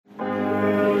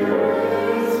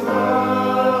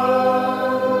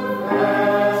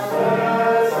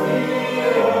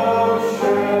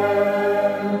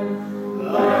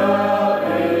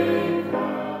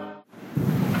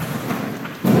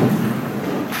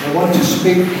I want to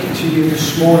speak to you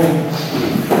this morning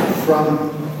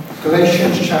from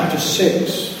Galatians chapter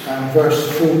 6 and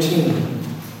verse 14.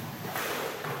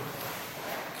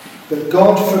 But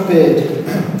God forbid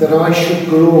that I should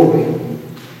glory,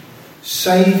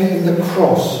 save in the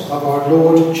cross of our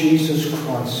Lord Jesus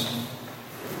Christ,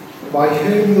 by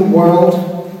whom the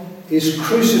world is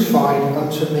crucified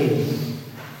unto me,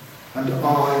 and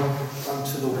I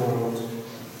unto the world.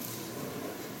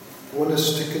 I want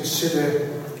us to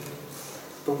consider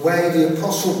the way the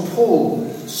Apostle Paul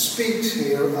speaks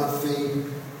here of the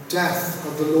death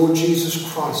of the Lord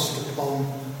Jesus Christ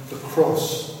upon the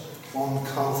cross on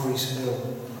Calvary's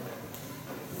Hill.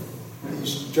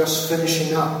 He's just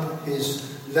finishing up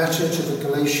his letter to the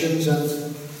Galatians,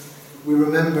 and we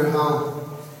remember how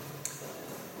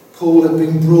Paul had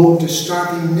been brought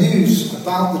disturbing news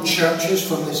about the churches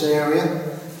from this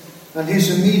area, and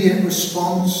his immediate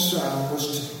response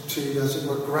was to, as it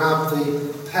were, grab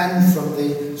the pen from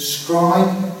the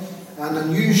scribe and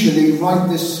unusually write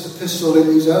this epistle in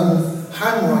his own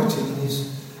handwriting, in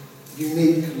his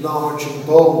unique, large and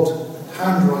bold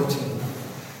handwriting.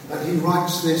 And he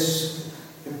writes this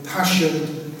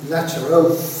impassioned letter.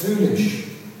 Oh, foolish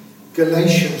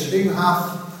Galatians, who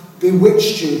hath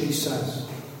bewitched you, he says.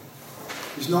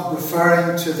 He's not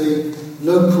referring to the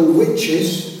local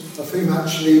witches, of whom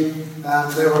actually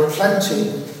there are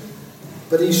plenty,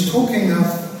 but he's talking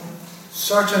of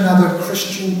certain other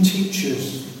Christian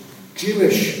teachers,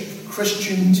 Jewish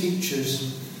Christian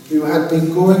teachers, who had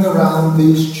been going around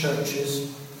these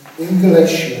churches in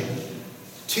Galatia,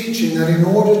 teaching that in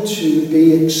order to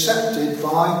be accepted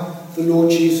by the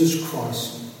Lord Jesus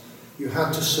Christ, you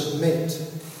had to submit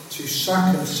to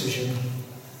circumcision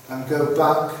and go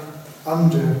back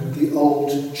under the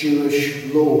old Jewish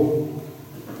law.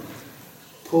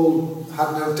 Paul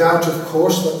had no doubt, of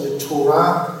course, that the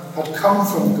Torah had come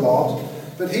from God,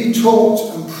 but he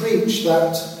taught and preached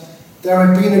that there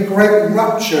had been a great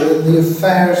rupture in the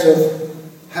affairs of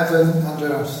heaven and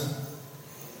earth.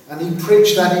 And he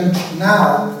preached that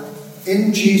now,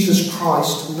 in Jesus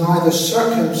Christ, neither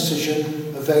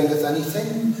circumcision availeth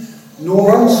anything,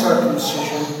 nor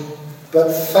uncircumcision,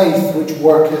 but faith which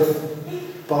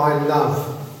worketh by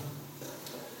love.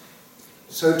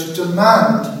 So to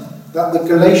demand that the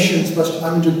Galatians must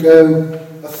undergo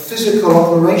a physical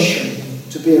operation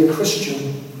to be a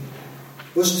Christian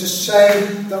was to say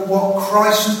that what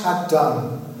Christ had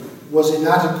done was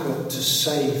inadequate to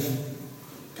save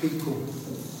people.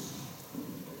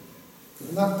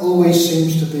 And that always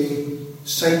seems to be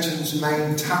Satan's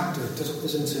main tactic,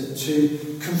 isn't it?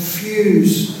 To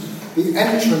confuse the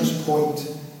entrance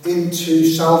point into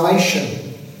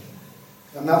salvation.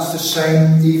 And that's the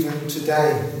same even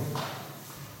today.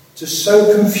 To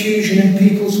sow confusion in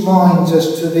people's minds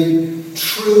as to the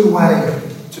true way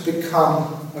to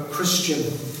become a Christian.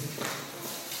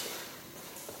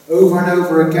 Over and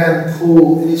over again,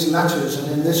 Paul, in his letters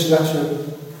and in this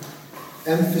letter,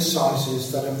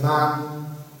 emphasizes that a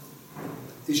man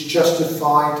is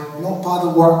justified not by the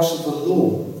works of the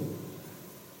law,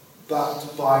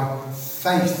 but by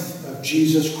faith of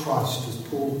Jesus Christ, as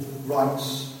Paul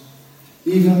writes.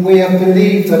 Even we have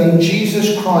believed that in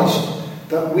Jesus Christ,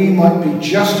 that we might be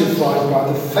justified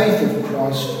by the faith of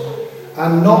Christ,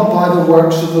 and not by the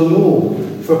works of the law.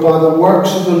 For by the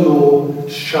works of the law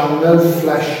shall no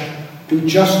flesh be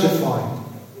justified.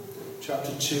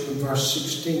 Chapter 2 and verse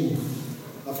 16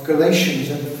 of Galatians.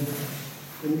 And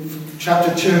in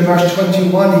chapter 2 and verse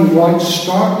 21 he writes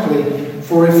starkly,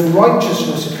 for if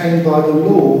righteousness came by the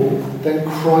law, then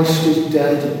Christ is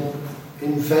dead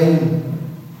in vain.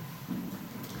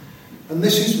 And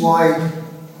this is why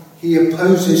he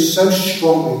opposes so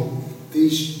strongly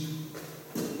these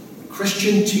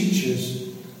Christian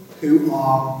teachers who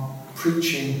are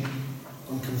preaching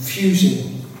and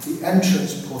confusing the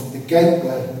entrance point, the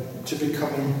gateway to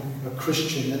becoming a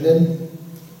Christian. And then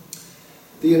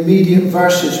the immediate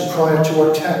verses prior to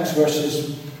our text,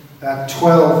 verses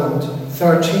 12 and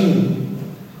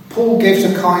 13, Paul gives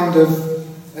a kind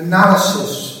of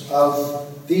analysis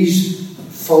of these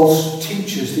false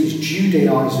teachers, these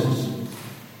Judaizers,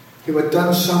 who had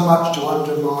done so much to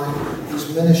undermine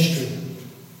his ministry.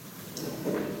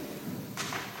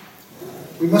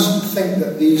 We mustn't think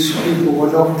that these people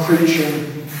were not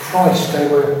preaching Christ. They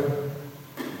were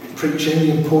preaching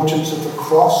the importance of the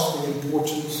cross, the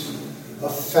importance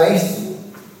of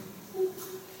faith.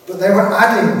 But they were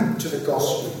adding to the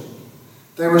gospel.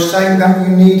 They were saying that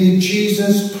you needed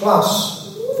Jesus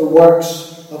plus the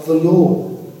works of the law.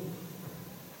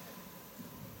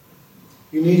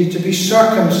 You needed to be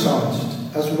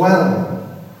circumcised as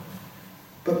well.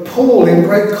 But Paul, in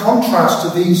great contrast to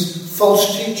these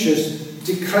false teachers,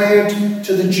 declared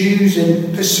to the Jews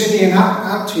in Pisidian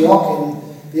Antioch in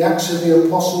the Acts of the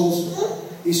Apostles,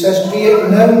 he says, "Be it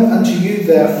known unto you,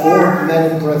 therefore,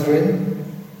 men and brethren,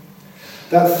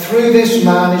 that through this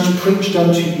man is preached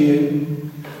unto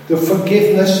you the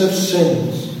forgiveness of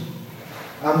sins,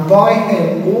 and by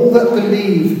him all that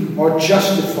believe are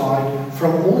justified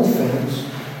from all things,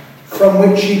 from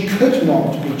which ye could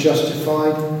not be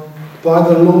justified by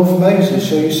the law of Moses."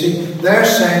 So you see, they're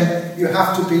saying you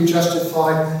have to be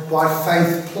justified by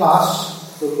faith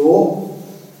plus the law.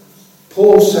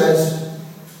 Paul says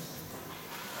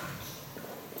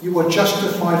you are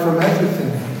justified from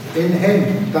everything in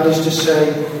him, that is to say,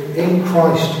 in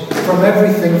Christ, from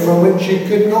everything from which you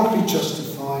could not be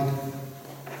justified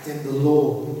in the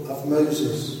law of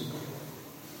Moses.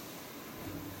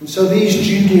 And so these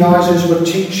Judaizers were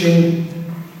teaching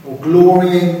or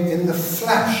glorying in the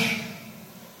flesh,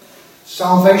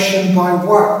 salvation by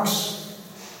works.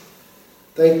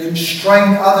 They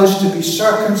constrain others to be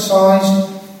circumcised,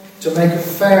 to make a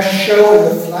fair show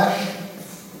in the flesh,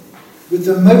 with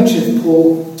the motive,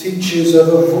 Paul teaches, of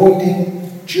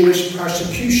avoiding Jewish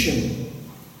persecution.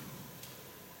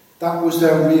 That was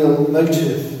their real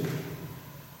motive.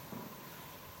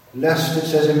 Lest, it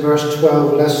says in verse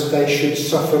 12, lest they should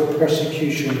suffer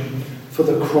persecution for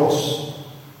the cross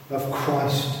of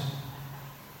Christ.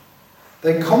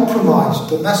 They compromised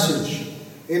the message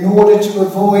in order to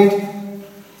avoid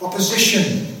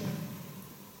opposition.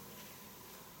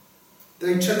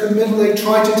 They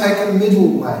tried to take a middle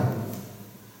way,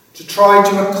 to try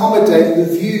to accommodate the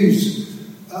views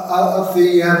of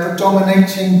the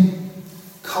predominating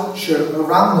culture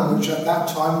around them, which at that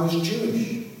time was Jewish.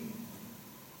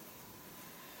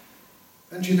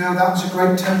 And you know, that's a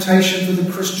great temptation for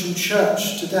the Christian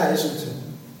church today, isn't it?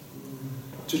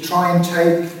 To try and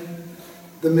take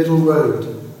the middle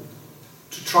road,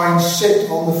 to try and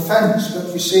sit on the fence.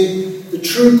 But you see, the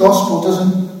true gospel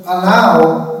doesn't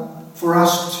allow for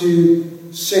us to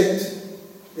sit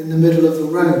in the middle of the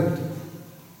road,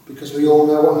 because we all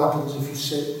know what happens if you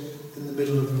sit in the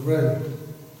middle of the road.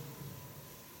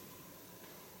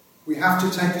 We have to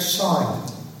take a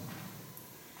side.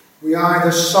 We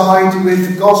either side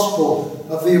with the gospel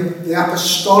of the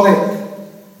apostolic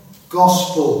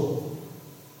gospel,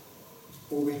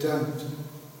 or we don't.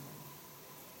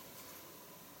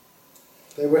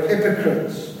 They were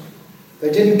hypocrites.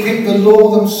 They didn't keep the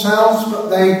law themselves, but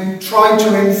they tried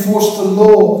to enforce the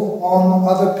law on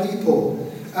other people.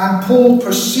 And Paul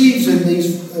perceives in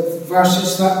these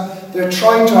verses that they're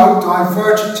trying to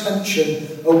divert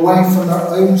attention away from their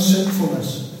own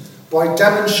sinfulness by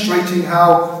demonstrating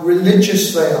how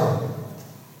religious they are,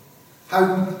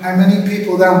 how many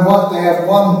people they have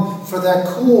won for their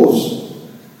cause,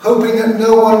 hoping that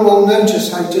no one will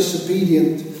notice how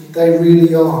disobedient they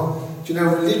really are. Do you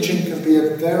know, religion can be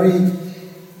a very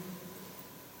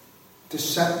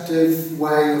deceptive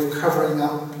way of covering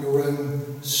up your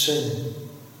own sin.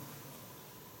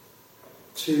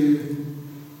 To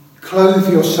clothe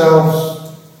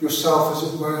yourself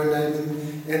as it were,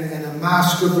 in a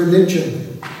mask of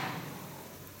religion.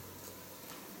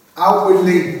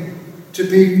 Outwardly to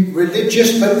be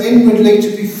religious, but inwardly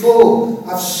to be full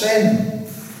of sin.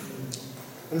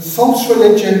 And false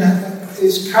religion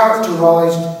is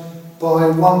characterized by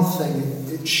one thing: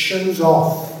 it shows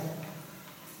off.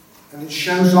 And it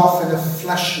shows off in a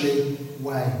fleshly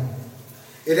way.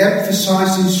 It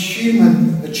emphasizes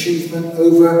human achievement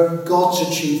over God's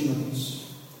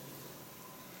achievements.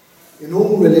 In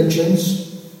all religions,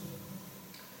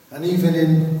 and even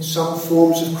in some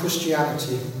forms of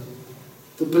Christianity,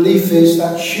 the belief is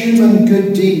that human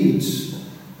good deeds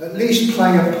at least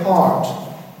play a part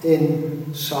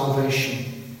in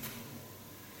salvation.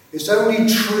 It's only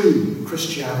true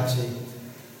Christianity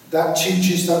that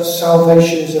teaches that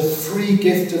salvation is a free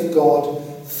gift of God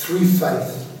through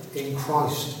faith in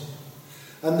Christ,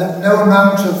 and that no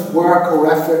amount of work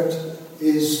or effort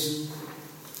is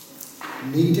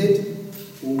needed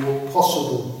or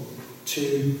possible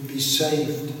to be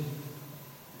saved.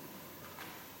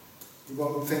 We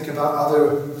won't think about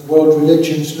other world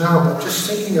religions now, but just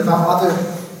thinking about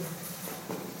other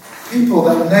people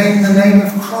that name the name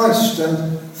of Christ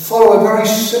and follow a very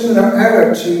similar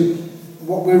error to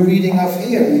what we're reading of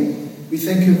here. We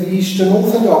think of the Eastern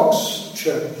Orthodox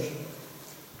Church.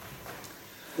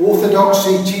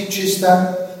 Orthodoxy teaches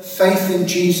that faith in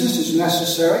Jesus is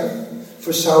necessary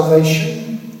for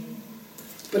salvation,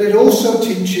 but it also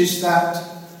teaches that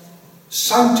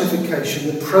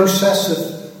sanctification, the process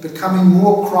of becoming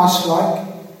more Christ-like,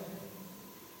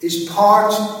 is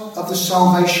part of the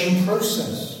salvation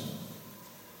process.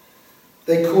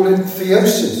 They call it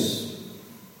theosis.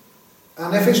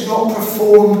 And if it's not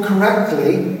performed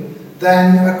correctly,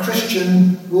 then a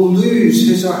Christian will lose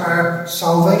his or her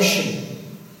salvation.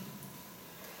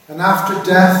 And after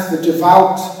death, the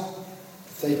devout,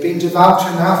 if they've been devout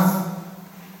enough,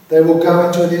 they will go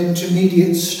into an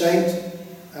intermediate state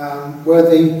where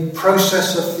the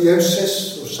process of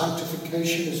theosis, or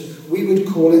sanctification as we would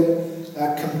call it,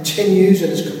 continues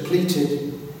and is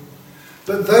completed.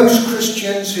 But those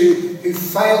Christians who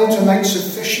fail to make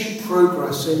sufficient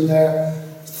progress in their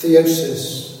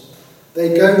theosis,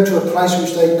 they go to a place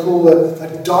which they call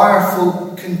a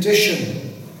direful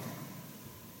condition.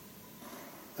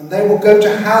 And they will go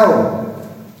to hell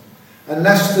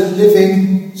unless the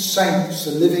living saints,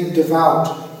 the living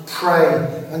devout,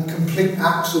 pray and complete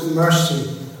acts of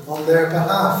mercy on their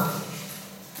behalf.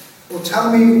 Well,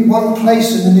 tell me one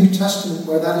place in the New Testament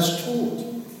where that is taught.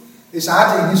 It's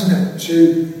adding, isn't it,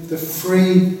 to the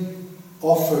free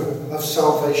offer of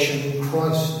salvation in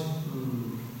Christ.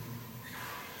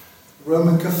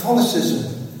 Roman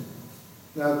Catholicism.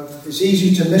 Now, it's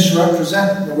easy to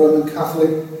misrepresent the Roman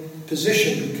Catholic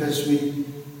position because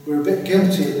we're a bit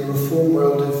guilty in the Reformed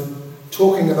world of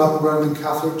talking about the Roman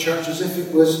Catholic Church as if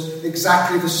it was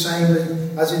exactly the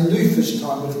same as in Luther's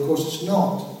time, but of course it's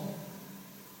not.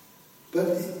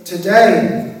 But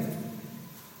today,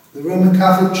 the Roman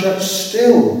Catholic Church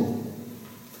still,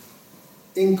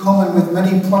 in common with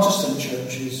many Protestant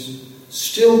churches,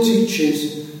 still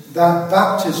teaches that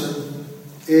baptism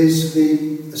is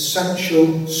the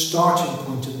essential starting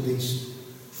point, at least,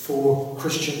 for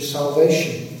Christian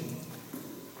salvation.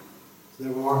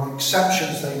 There are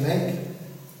exceptions they make.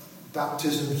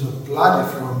 Baptisms of blood,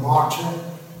 if you're a martyr,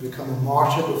 become a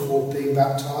martyr before being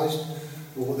baptized.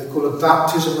 Or what they call a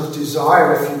baptism of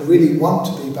desire, if you really want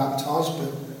to be baptized,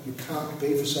 but you can't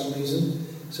be for some reason.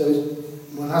 So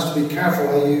one has to be careful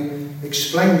how you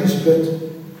explain this,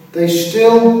 but they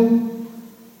still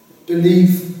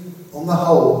believe, on the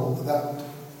whole, that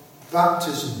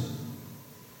baptism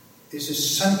is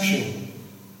essential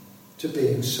to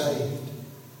being saved.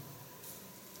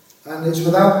 And it's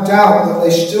without doubt that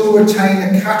they still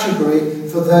retain a category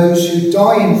for those who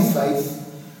die in faith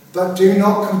but do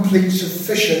not complete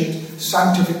sufficient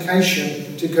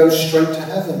sanctification to go straight to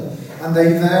heaven. And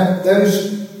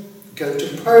those go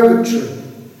to purgatory,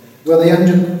 where they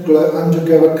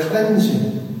undergo a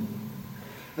cleansing.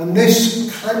 And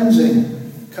this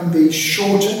cleansing can be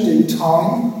shortened in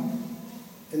time,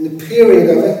 in the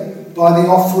period of it, by the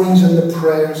offerings and the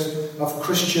prayers of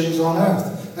Christians on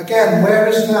earth. Again, where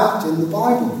is that in the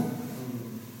Bible?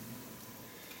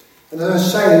 And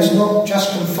as I say, it's not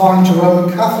just confined to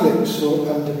Roman Catholics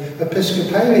and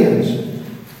Episcopalians.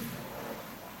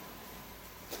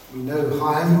 We know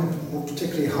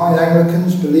particularly high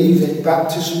Anglicans believe in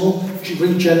baptismal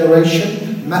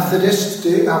regeneration. Methodists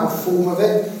do have a form of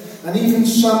it. And even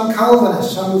some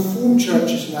Calvinists, some Reformed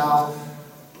churches now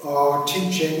are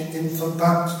teaching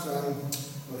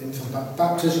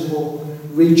baptismal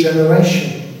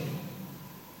regeneration.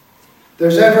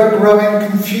 There's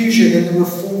ever-growing confusion in the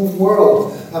Reformed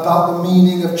world about the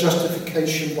meaning of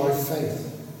justification by faith.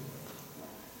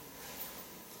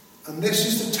 And this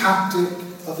is the tactic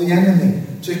of the enemy,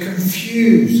 to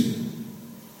confuse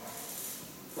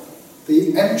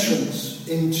the entrance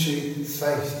into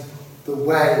faith, the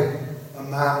way a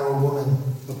man or a woman,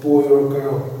 a boy or a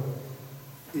girl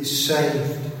is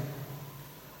saved.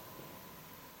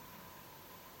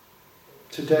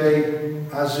 Today,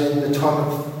 as in the time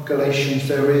of Galatians,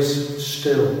 there is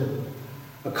still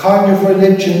a kind of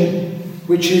religion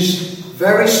which is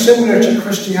very similar to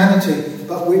Christianity,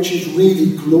 but which is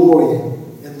really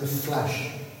glorying in the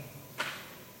flesh.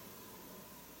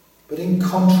 But in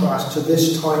contrast to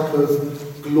this type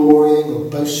of glorying or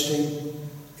boasting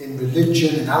in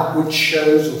religion and outward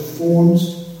shows or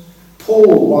forms,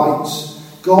 Paul writes,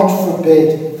 "God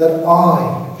forbid that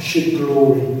I should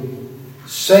glory,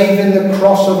 save in the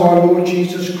cross of our Lord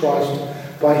Jesus Christ,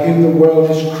 by whom the world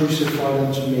is crucified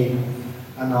unto me,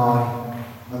 and I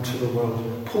unto the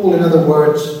world." Paul, in other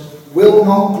words, will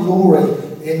not glory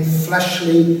in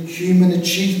fleshly human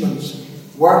achievements,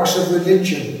 works of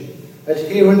religion,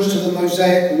 adherence to the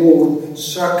Mosaic law and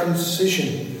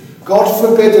circumcision. God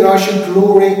forbid that I should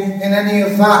glory in any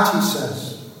of that, he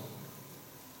says.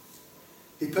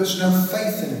 He puts no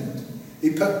faith in it. He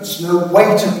puts no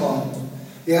weight upon it.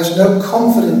 He has no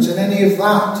confidence in any of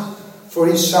that for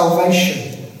his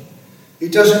salvation. He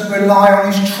doesn't rely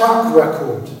on his track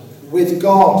record with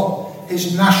God,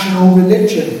 his national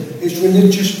religion, his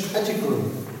religious pedigree.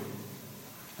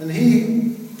 And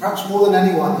he, perhaps more than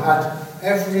anyone, had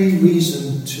every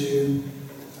reason to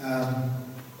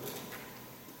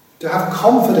have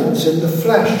confidence in the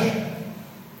flesh.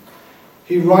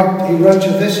 He wrote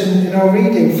of this in our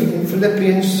reading in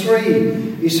Philippians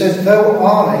 3. He says, though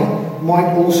I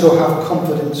might also have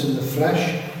confidence in the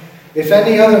flesh, if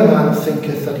any other man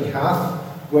thinketh that he hath,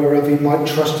 whereof he might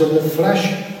trust in the flesh,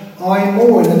 I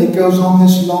more. And then he goes on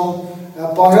this long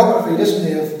biography, doesn't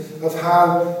he, of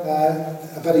how,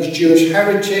 about his Jewish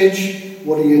heritage,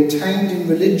 what he attained in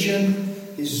religion,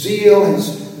 his zeal,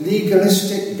 his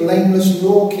legalistic, blameless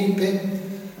law-keeping.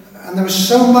 And there was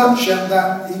so much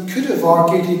that he could have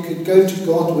argued he could go to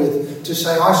God with, to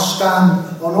say, I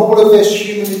stand on all of this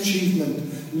human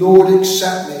achievement. Lord,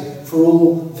 accept me for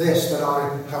all this that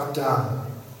I have done.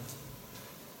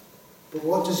 But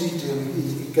what does he do?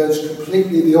 He goes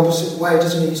completely the opposite way,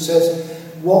 doesn't he? He says,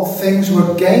 what things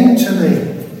were gained to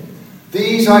me,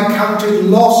 these I counted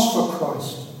loss for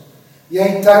Christ.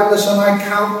 Yea, doubtless, and I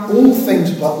count all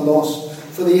things but loss,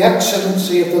 for the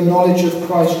excellency of the knowledge of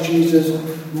Christ Jesus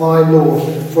my Lord,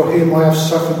 for whom I have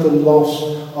suffered the loss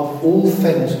of all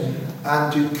things,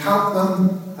 and do count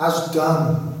them as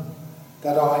done,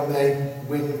 that I may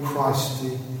win Christ.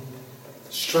 The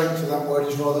strength of that word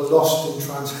is rather lost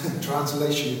in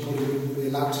translation. You probably wouldn't be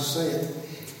allowed to say it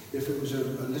if it was a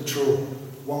literal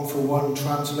one-for-one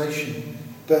translation.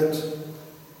 But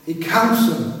he counts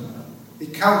them. He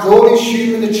counts all his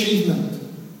human achievement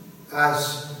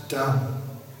as done,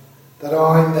 that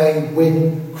I may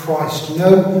win Christ.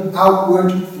 No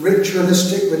outward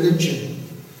ritualistic religion,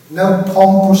 no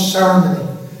pomp or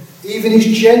ceremony, even his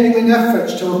genuine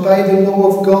efforts to obey the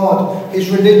law of God, his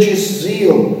religious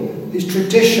zeal, his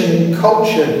tradition and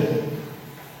culture,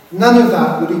 none of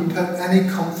that would he put any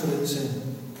confidence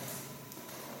in,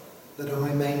 that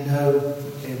I may know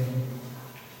him.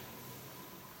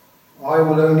 I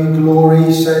will only glory,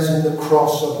 he says, in the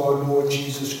cross of our Lord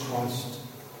Jesus Christ.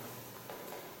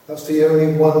 That's the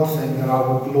only one thing that I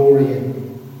will glory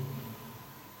in.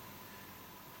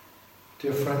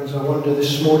 Dear friends, I wonder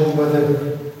this morning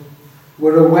whether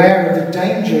we're aware of the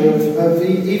danger of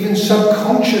even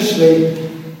subconsciously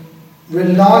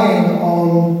relying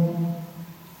on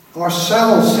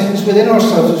ourselves, things within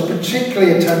ourselves. It's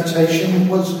particularly a temptation.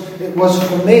 It was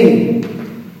for me,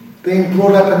 being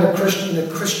brought up in a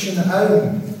Christian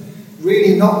home,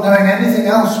 really not knowing anything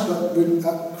else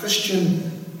but Christian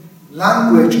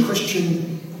language, Christian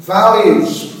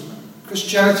values.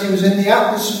 Christianity was in the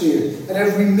atmosphere at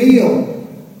every meal.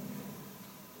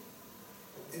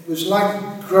 It was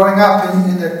like growing up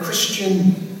in a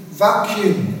Christian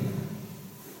vacuum,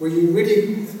 where you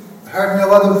really heard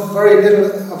very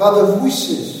little of other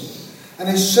voices. And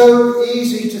it's so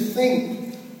easy to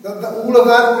think that all of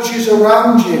that which is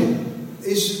around you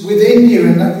is within you,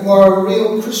 and that you are a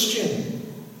real Christian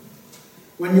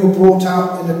when you're brought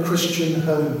up in a Christian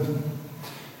home.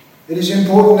 It is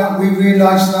important that we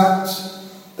realise that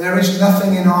there is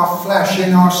nothing in our flesh,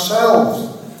 in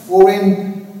ourselves, or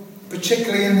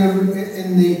particularly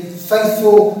in the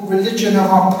faithful religion of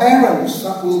our parents,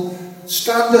 that will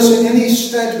stand us in any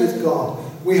stead with God.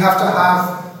 We have to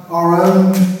have our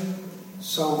own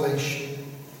salvation.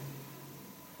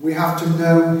 We have to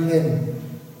know him,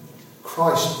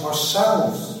 Christ,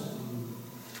 ourselves.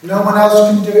 No one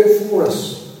else can do it for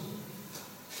us.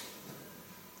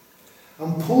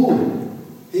 And Paul,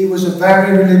 he was a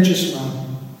very religious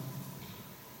man.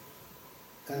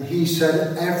 And he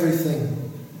said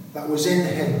everything that was in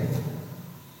him,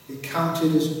 he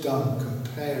counted as done,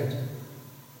 compared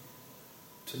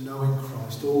to knowing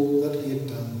Christ. All that he had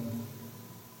done,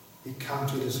 he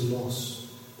counted as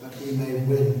loss, that he may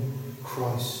win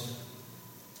Christ.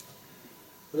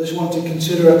 I just want to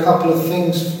consider a couple of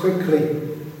things quickly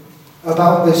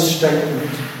about this statement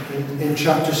in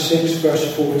chapter 6,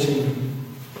 verse 14.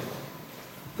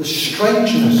 The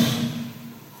strangeness.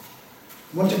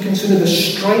 I want to consider the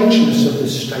strangeness of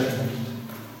this statement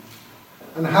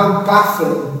and how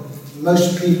baffling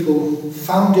most people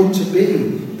found it to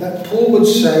be, that Paul would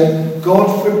say,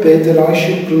 God forbid that I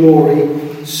should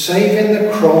glory save in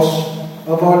the cross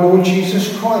of our Lord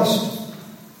Jesus Christ.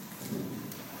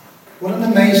 What an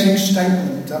amazing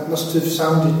statement that must have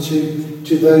sounded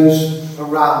to those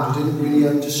around who didn't really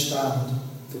understand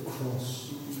the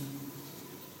cross.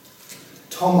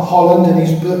 Tom Holland, in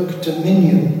his book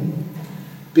Dominion,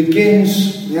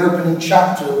 begins the opening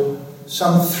chapter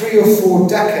some 3 or 4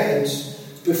 decades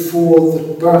before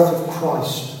the birth of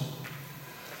Christ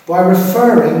by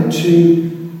referring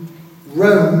to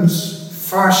Rome's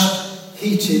first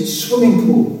heated swimming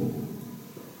pool.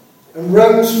 And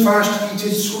Rome's first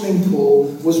heated swimming pool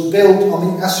was built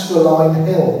on the Esquiline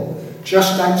Hill,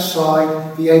 just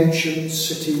outside the ancient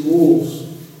city walls.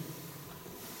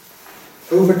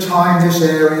 Over time, this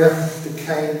area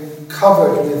became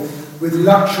covered with with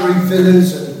luxury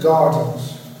villas and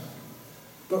gardens.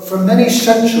 But for many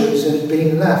centuries it had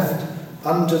been left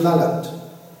undeveloped.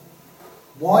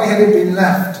 Why had it been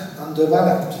left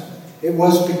undeveloped? It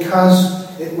was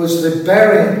because it was the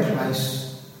burying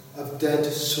place of dead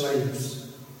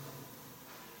slaves.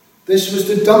 This was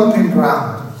the dumping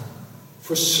ground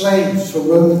for slaves, for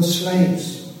Roman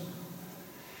slaves.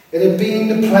 It had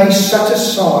been the place set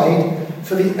aside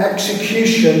for the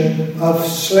execution of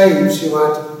slaves who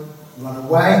had run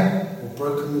away or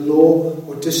broken the law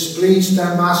or displeased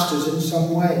their masters in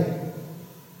some way.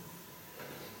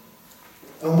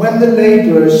 And when the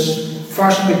labourers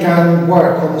first began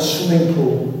work on the swimming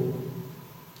pool,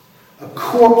 a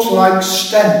corpse-like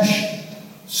stench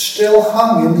still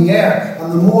hung in the air,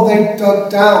 and the more they dug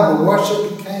down, the worse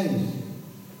it became.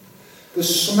 The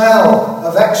smell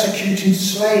of executed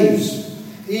slaves,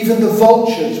 even the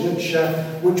vultures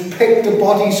which picked the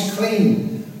bodies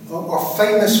clean, are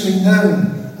famously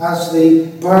known as the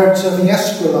birds of the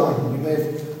Esquiline. You may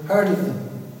have heard of them.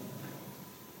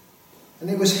 And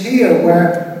it was here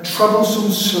where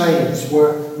troublesome slaves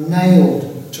were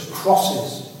nailed to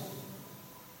crosses.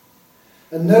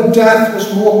 And no death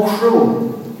was more cruel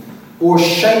or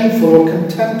shameful or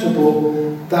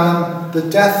contemptible than the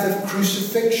death of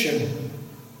crucifixion.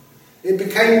 It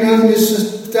became known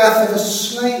as the death of a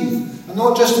slave. And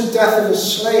not just the death of a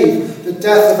slave, the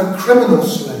death of a criminal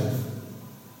slave.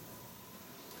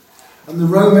 And the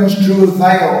Romans drew a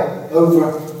veil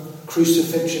over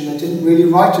crucifixion. They didn't really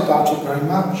write about it very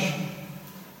much,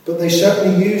 but they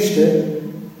certainly used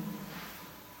it.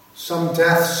 Some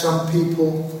deaths, some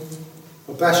people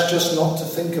are best just not to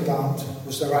think about,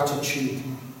 was their attitude.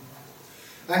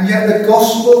 And yet the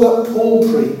gospel that Paul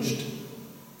preached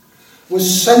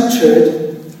was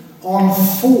centred on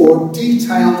 4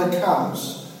 detailed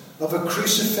accounts of a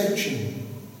crucifixion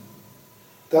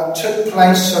that took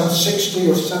place some 60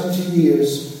 or 70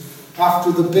 years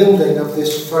after the building of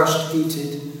this first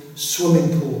heated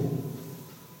swimming pool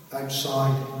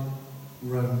outside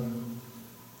Rome.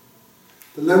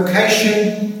 The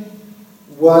location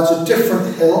was a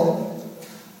different hill.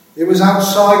 It was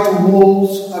outside the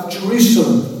walls of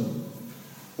Jerusalem,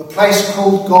 a place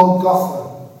called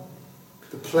Golgotha,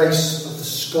 the place of the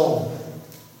skull.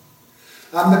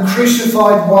 And the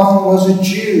crucified one was a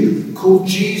Jew called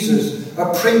Jesus,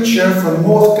 a preacher from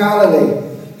North Galilee,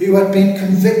 who had been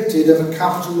convicted of a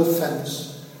capital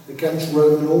offence against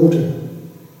Roman order.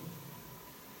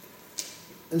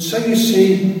 And so you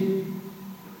see,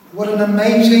 what an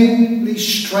amazingly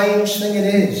strange thing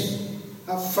it is,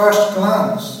 at first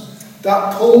glance,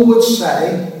 that Paul would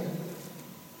say,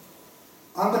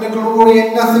 I'm going to glory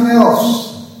in nothing else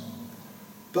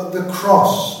but the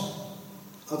cross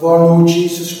of our Lord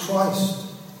Jesus Christ.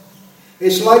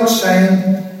 It's like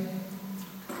saying,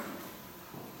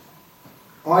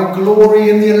 I glory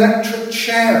in the electric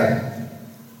chair,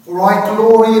 or I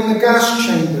glory in the gas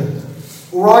chamber,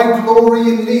 or I glory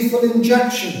in lethal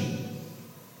injection.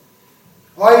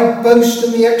 I boast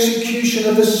in the execution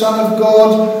of the Son of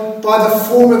God by the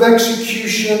form of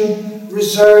execution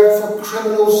reserved for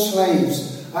criminal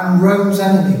slaves and Rome's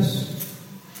enemies.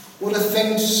 What a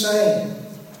thing to say.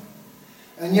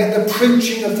 And yet the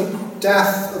preaching of the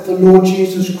death of the Lord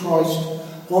Jesus Christ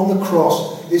on the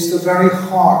cross is the very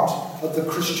heart of the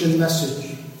Christian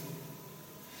message.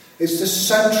 It's the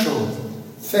central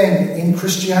thing in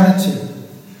Christianity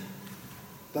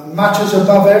that matters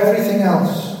above everything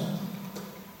else.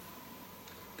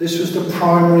 This was the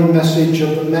primary message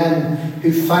of the men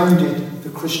who founded the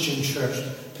Christian church,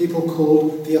 people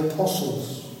called the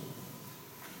Apostles.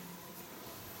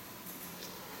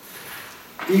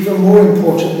 Even more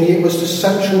importantly, it was the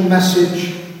central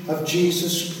message of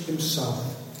Jesus himself.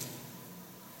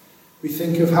 We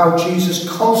think of how Jesus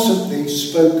constantly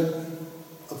spoke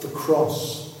of the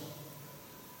cross.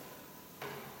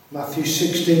 Matthew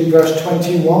 16 verse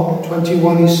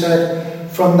 21 he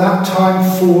said, From that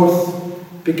time forth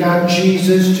began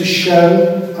Jesus to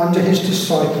show unto his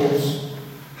disciples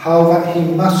how that he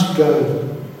must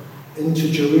go into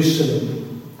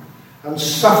Jerusalem and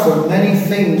suffer many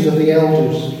things of the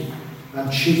elders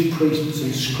and chief priests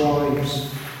and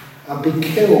scribes, and be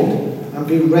killed and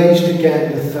be raised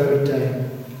again the third day.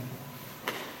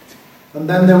 And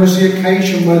then there was the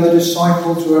occasion where the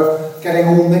disciples were getting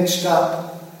all mixed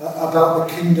up about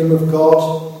the kingdom of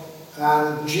God,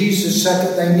 and Jesus said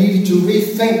that they needed to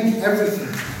rethink everything.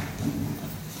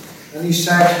 And he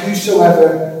said,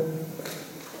 Whosoever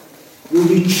will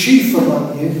be chief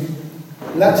among you,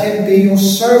 let him be your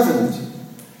servant,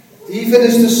 even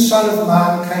as the Son of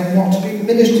Man came not to be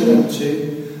ministered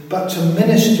unto, but to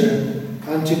minister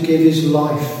and to give his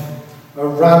life a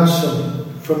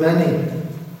ransom for many.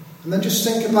 And then just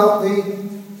think about the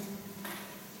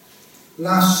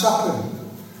Last Supper,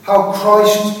 how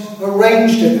Christ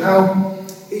arranged it, how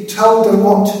he told them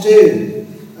what to do.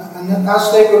 And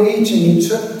as they were eating, he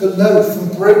took the loaf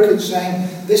and broke it, saying,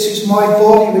 "This is my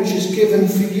body which is given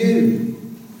for you."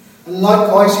 And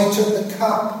likewise he took the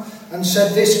cup and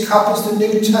said, "This cup is the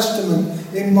New Testament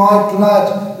in my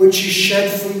blood, which is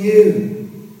shed for you."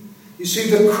 You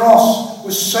see, the cross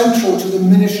was central to the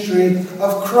ministry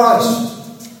of Christ.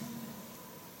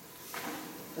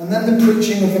 And then the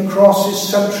preaching of the cross is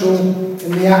central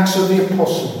in the Acts of the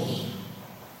Apostles.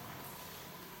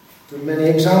 There are many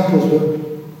examples, but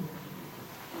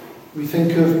we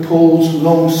think of Paul's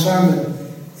long sermon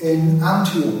in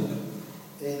Antioch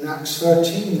in Acts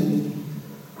 13. And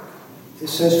it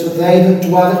says, "For they that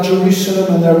dwell at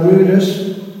Jerusalem and their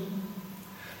rulers,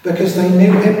 because they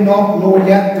knew him not, nor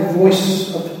yet the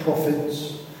voice of the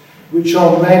prophets, which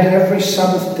are read every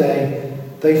Sabbath day,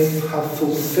 they have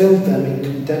fulfilled them in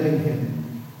condemning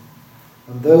him.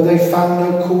 And though they found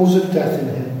no cause of death in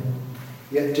him,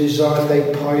 yet desired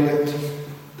they Pilate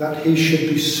that he should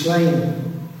be slain."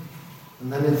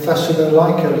 And then in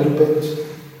Thessalonica a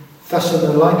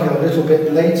little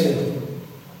bit later,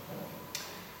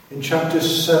 in chapter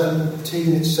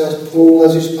 17, it says, "Paul,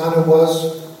 as his manner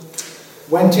was,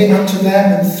 went in unto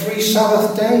them in 3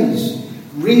 Sabbath days,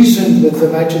 reasoned with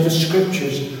them out of the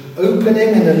Scriptures, opening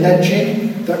and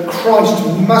alleging that Christ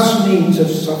must needs have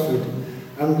suffered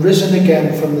and risen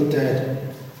again from the dead,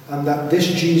 and that this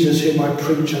Jesus whom I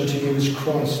preach unto you is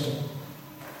Christ."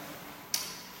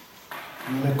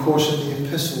 And then, of course, in the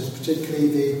epistles, particularly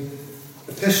the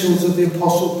epistles of the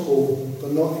Apostle Paul,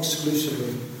 but not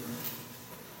exclusively,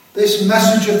 this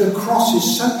message of the cross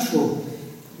is central.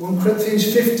 1 Corinthians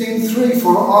 15:3,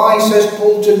 "For I, says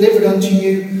Paul, delivered unto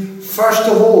you first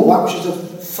of all that which is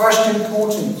of first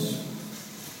importance,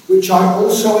 which I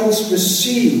also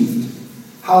received,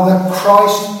 how that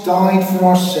Christ died for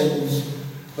our sins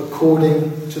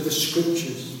according to the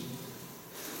Scriptures."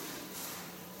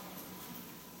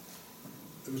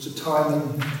 There was a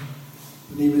time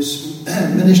when he was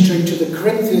ministering to the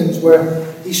Corinthians where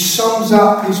he sums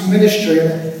up his ministry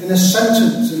in a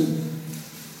sentence,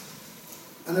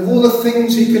 and of all the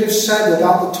things he could have said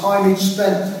about the time he'd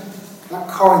spent at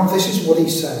Corinth, this is what he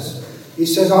says. He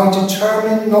says, "I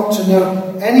determined not to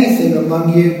know anything among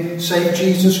you save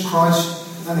Jesus Christ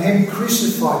and him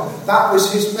crucified." That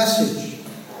was his message.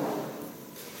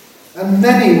 And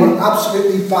many were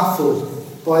absolutely baffled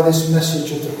by this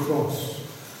message of the cross.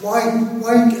 Why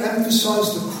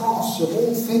emphasize the cross of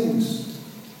all things?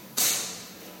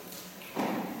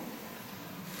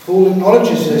 Paul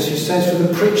acknowledges this. He says, "For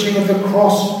the preaching of the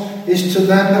cross is to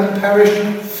them that perish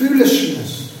foolishness."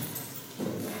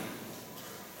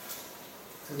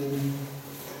 And in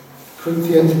 1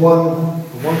 Corinthians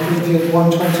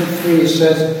 1:23 it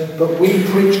says, "But we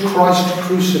preach Christ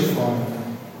crucified,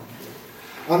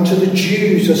 unto the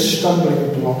Jews a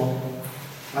stumbling block,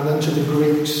 and unto the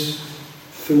Greeks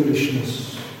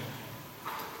foolishness."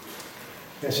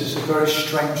 Yes, it's a very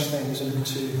strange thing, isn't it,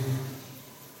 to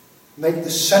make the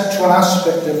central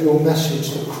aspect of your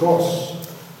message the cross,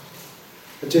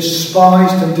 a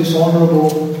despised and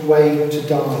dishonourable way to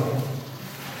die.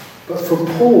 But for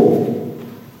Paul,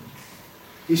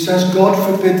 he says, "God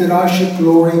forbid that I should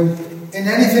glory in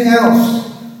anything else,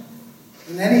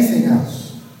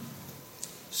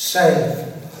 save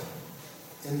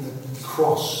in the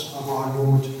cross of our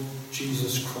Lord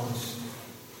Jesus Christ."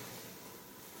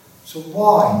 So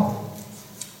why?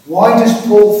 Why does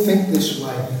Paul think this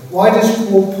way? Why does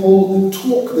Paul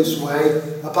talk this way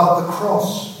about the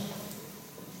cross?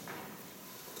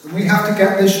 And we have to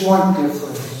get this right, dear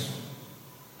friends.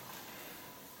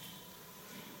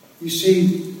 You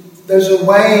see, there's a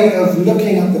way of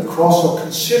looking at the cross or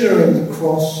considering the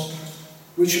cross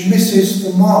which misses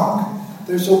the mark.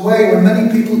 There's a way where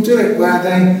many people do it where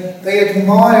they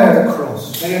admire the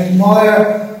cross. They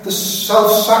admire the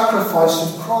self-sacrifice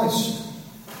of Christ.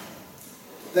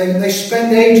 They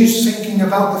spend ages thinking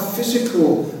about the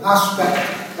physical aspect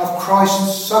of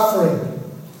Christ's suffering,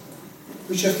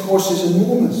 which of course is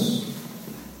enormous.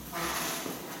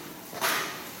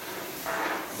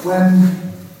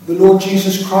 When the Lord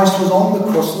Jesus Christ was on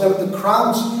the cross, there were the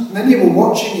crowds. Many were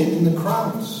watching it in the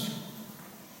crowds.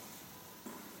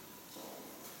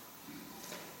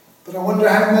 But I wonder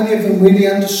how many of them really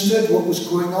understood what was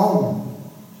going on.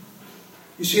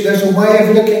 You see, there's a way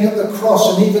of looking at the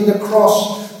cross, and even the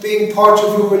cross being part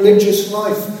of your religious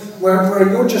life,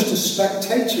 where you're just a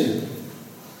spectator.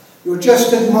 You're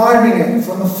just admiring it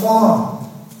from afar.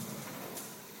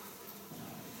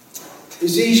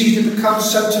 It's easy to become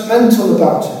sentimental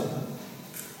about it.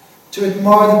 to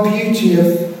admire the beauty of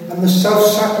the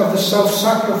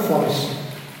self-sacrifice,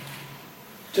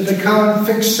 to become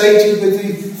fixated with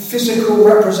the physical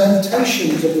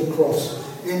representations of the cross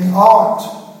in art.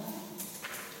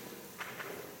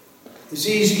 It's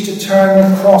easy to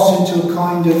turn the cross into a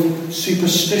kind of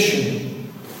superstition.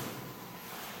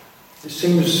 It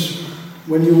seems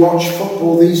when you watch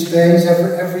football these days,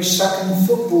 every second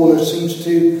footballer seems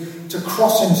to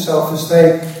cross himself as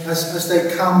they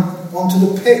come onto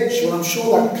the pitch. Well, I'm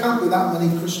sure there can't be that many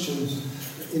Christians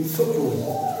in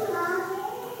football.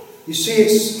 You see,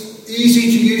 it's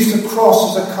easy to use the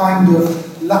cross as a kind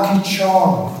of lucky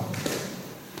charm,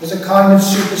 as a kind of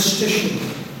superstition.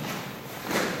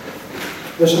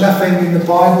 There's nothing in the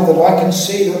Bible that I can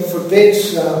see that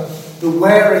forbids the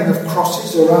wearing of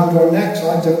crosses around our necks.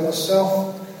 I don't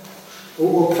myself,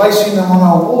 or placing them on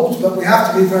our walls, but we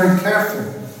have to be very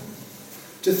careful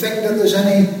to think that there's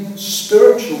any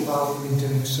spiritual value in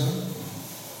doing so.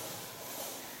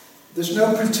 There's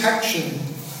no protection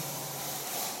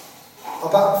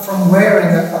from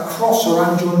wearing a cross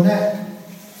around your neck.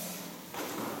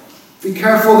 Be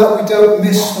careful that we don't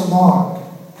miss the mark.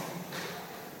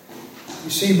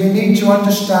 You see, we need to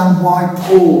understand why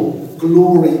Paul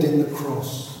gloried in the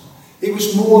cross. He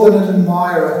was more than an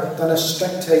admirer, than a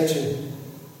spectator.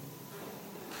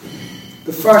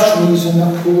 The first reason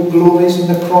that Paul glories in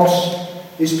the cross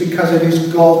is because it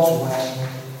is God's way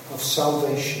of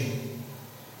salvation.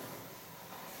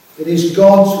 It is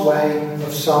God's way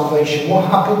of salvation. What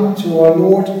happened to our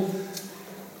Lord?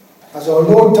 As our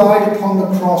Lord died upon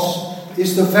the cross,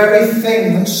 is the very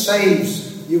thing that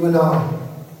saves you and I,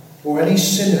 or any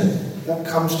sinner that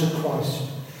comes to Christ.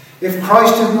 If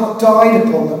Christ had not died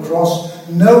upon the cross,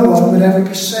 no one would ever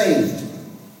be saved.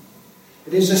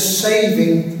 It is a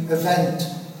saving event.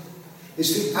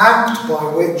 It's the act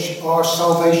by which our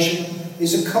salvation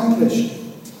is accomplished.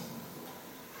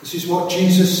 This is what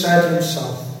Jesus said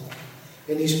himself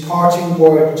in his parting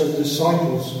word to the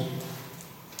disciples.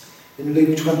 In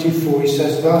Luke 24 he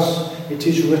says, "Thus it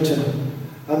is written,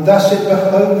 and thus it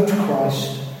behoved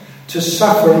Christ to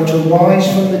suffer and to rise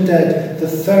from the dead the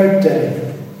third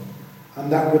day,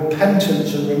 and that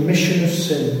repentance and remission of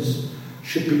sins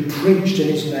should be preached in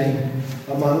his name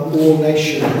among all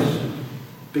nations,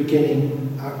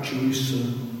 beginning at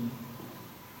Jerusalem."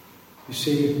 You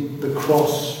see, the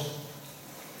cross.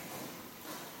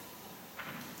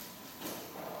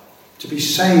 To be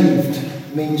saved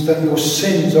means that your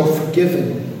sins are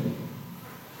forgiven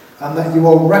and that you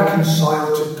are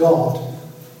reconciled to God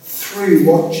through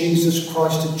what Jesus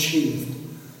Christ achieved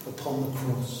upon the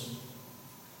cross.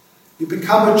 You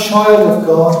become a child of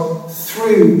God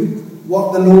through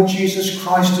what the Lord Jesus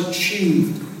Christ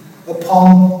achieved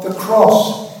upon the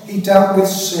cross. He dealt with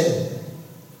sin.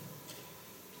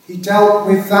 He dealt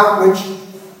with that which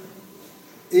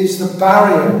is the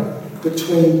barrier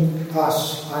between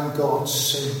us and God,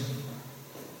 sin.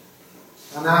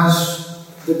 And as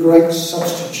the great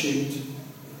substitute,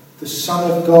 the Son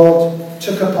of God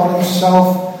took upon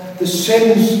himself the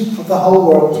sins of the whole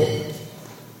world.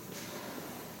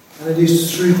 And it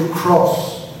is through the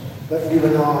cross that you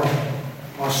and I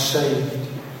are saved.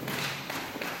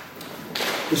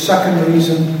 The second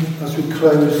reason, as we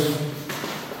close,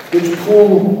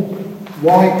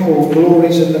 why Paul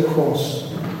glories in the cross,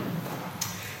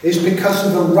 is because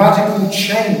of the radical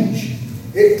change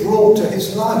it brought to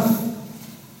his life.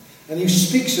 And he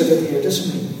speaks of it here,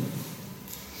 doesn't he?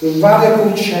 The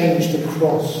radical change the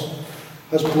cross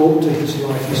has brought to his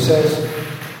life. He says,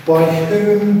 "By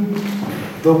whom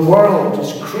the world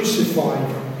is crucified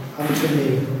unto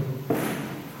me,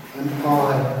 and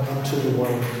I unto the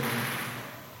world."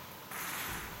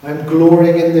 I am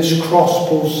glorying in this cross,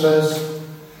 Paul says,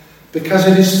 because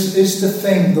it is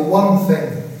the one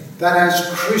thing that has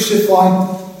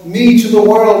crucified me to the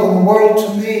world and the world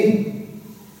to me.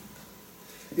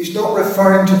 He's not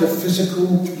referring to the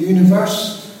physical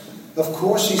universe. Of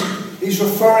course, he's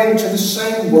referring to the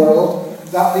same world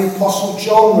that the Apostle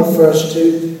John refers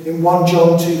to in 1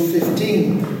 John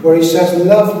 2:15, where he says,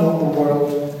 "Love not the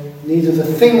world, neither the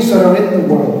things that are in the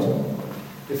world.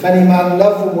 If any man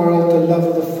love the world, the love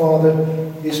of the Father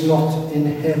is not in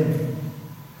him."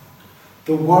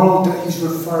 The world that he's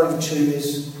referring to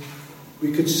is,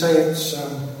 we could say it's,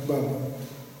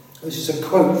 this is a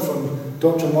quote from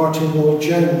Dr. Martin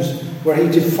Lloyd-Jones, where he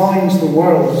defines the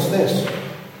world as this.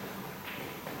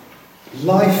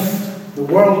 Life, the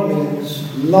world means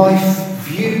life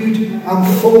viewed and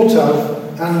thought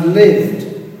of and lived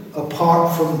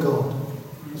apart from God.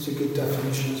 That's a good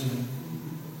definition, isn't it?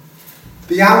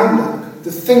 The outlook,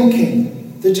 the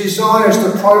thinking, the desires,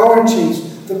 the priorities,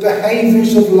 the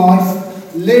behaviours of life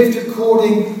lived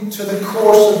according to the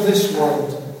course of this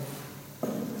world.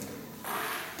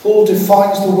 Paul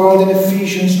defines the world in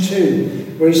Ephesians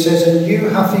 2, where he says, "And you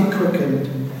hath he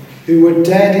quickened, who were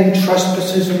dead in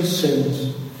trespasses and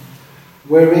sins,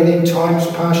 wherein in times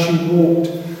past you walked,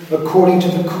 according to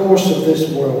the course of this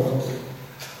world,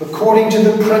 according to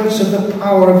the prince of the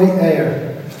power of the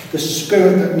air, the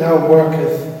spirit that now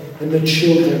worketh in the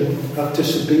children of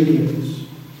disobedience."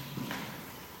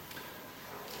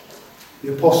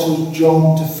 The Apostle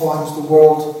John defines the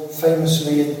world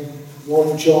famously in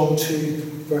 1 John 2,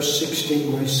 verse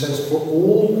 16, where he says, "For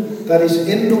all that is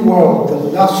in the world, the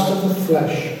lust of the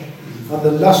flesh, and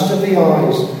the lust of the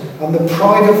eyes, and the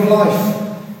pride of life,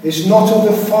 is not of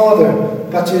the Father,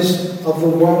 but is of the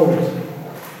world."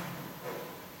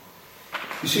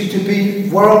 You see, to be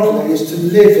worldly is to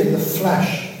live in the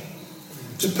flesh,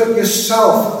 to put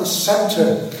yourself at the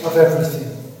centre of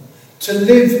everything, to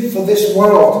live for this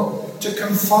world, to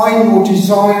confine your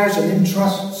desires and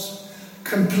interests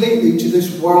completely to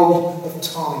this world of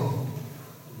time,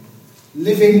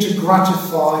 living to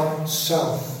gratify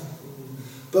self.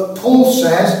 But Paul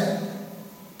says,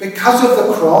 because of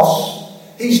the cross,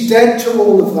 he's dead to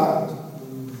all of that.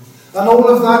 And all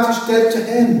of that is dead to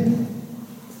him.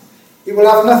 He will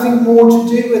have nothing more to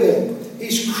do with it.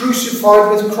 He's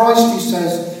crucified with Christ, he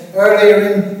says earlier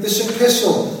in this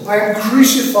epistle. "I am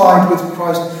crucified with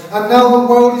Christ, and now the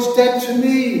world is dead to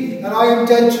me, and I am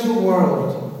dead to the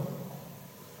world."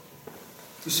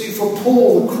 You see, for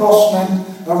Paul, the cross meant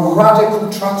a radical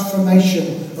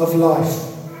transformation of life.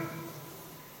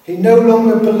 He no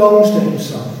longer belongs to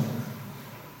himself.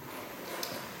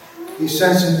 He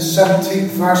says in the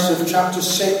 17th verse of chapter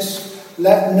 6,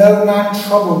 "Let no man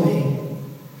trouble me,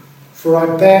 for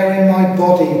I bear in my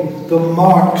body the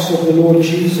marks of the Lord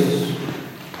Jesus.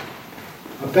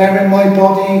 I bear in my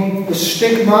body the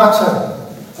stigmata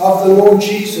of the Lord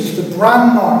Jesus, the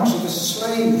brand marks of a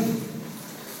slave."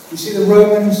 You see, the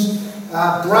Romans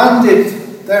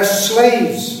branded their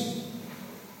slaves.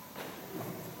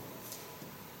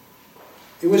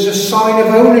 It was a sign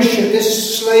of ownership.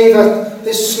 This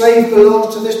slave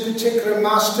belongs to this particular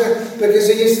master because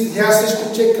he has this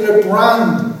particular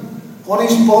brand on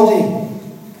his body.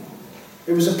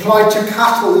 It was applied to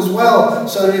cattle as well,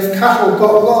 so that if cattle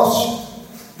got lost,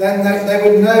 then they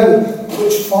would know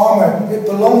which farmer it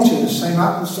belonged to. The same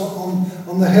happens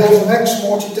on the hills of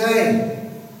Exmoor today.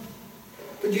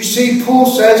 But you see, Paul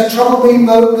says, "Trouble me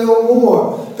no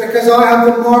more, because I have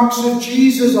the marks of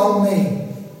Jesus on me."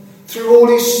 Through all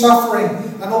his suffering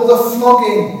and all the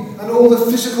flogging and all the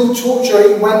physical torture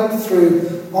he went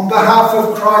through on behalf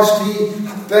of Christ, he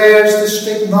bears the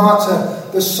stigmata,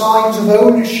 the signs of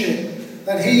ownership,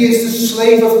 that he is the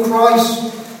slave of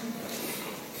Christ.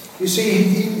 You see,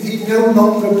 he no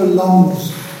longer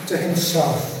belongs to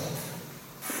himself.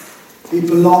 He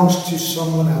belongs to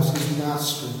someone else, his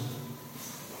master.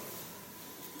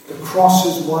 The cross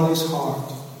has won his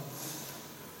heart.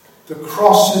 The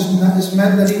cross has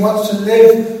meant that he wants to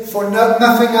live for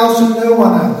nothing else and no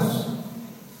one else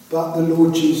but the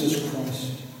Lord Jesus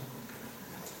Christ.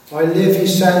 "I live," he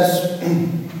says,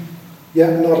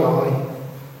 "yet not I,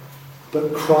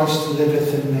 but Christ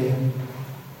liveth in me."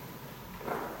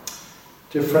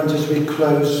 Dear friends, as we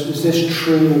close, is this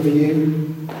true of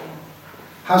you?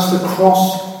 Has the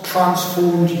cross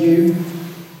transformed you?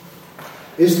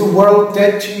 Is the world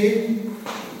dead to you?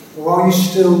 Or are you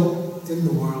still in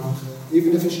the world,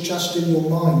 even if it's just in your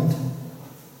mind?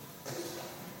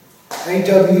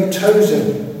 A.W.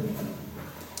 Tozer,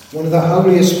 one of the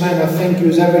holiest men I think who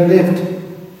has ever lived,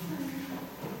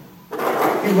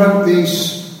 he wrote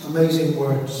these amazing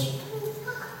words.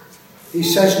 He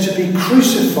says, "To be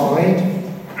crucified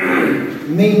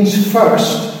means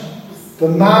first, the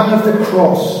man of the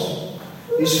cross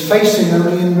is facing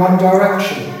only in one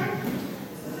direction.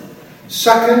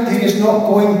 Second, he is not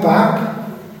going back.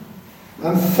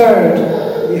 And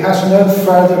third, he has no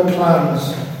further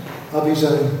plans of his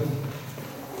own."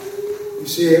 You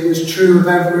see, it was true of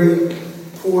every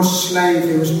poor slave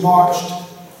who was marched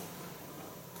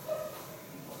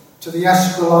to the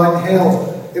Esquiline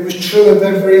Hill. It was true of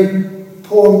every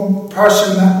poor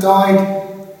person that died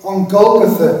on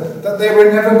Golgotha, that they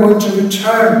were never going to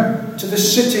return to the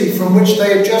city from which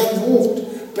they had just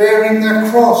walked, bearing their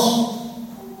cross.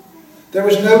 There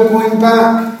was no going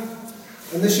back.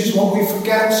 And this is what we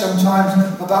forget sometimes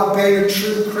about being a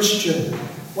true Christian.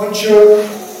 Once you're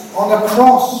on a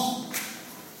cross,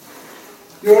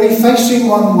 you're only facing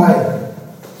one way.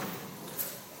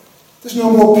 There's no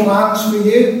more plans for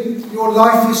you. Your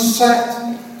life is set,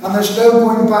 and there's no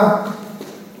going back.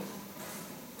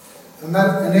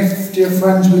 And if, dear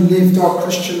friends, we lived our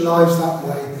Christian lives that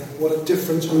way, what a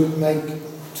difference we would make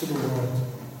to the world.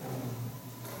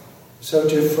 So,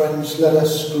 dear friends, let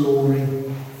us glory.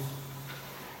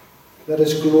 Let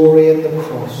us glory in the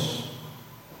cross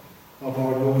of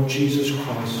our Lord Jesus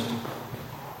Christ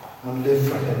and live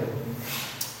for him.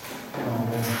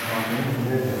 Amen.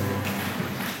 Amen.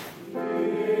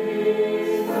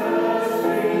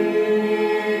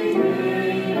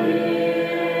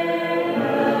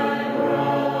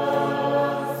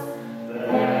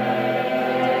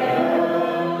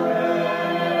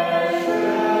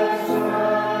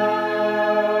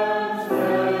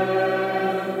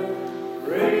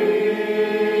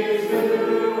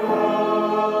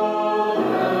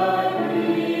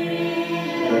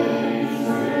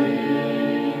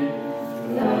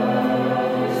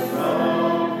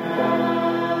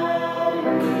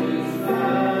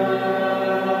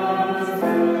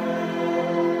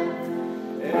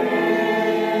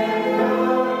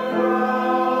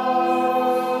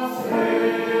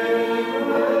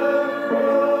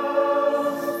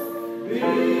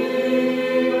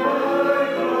 Be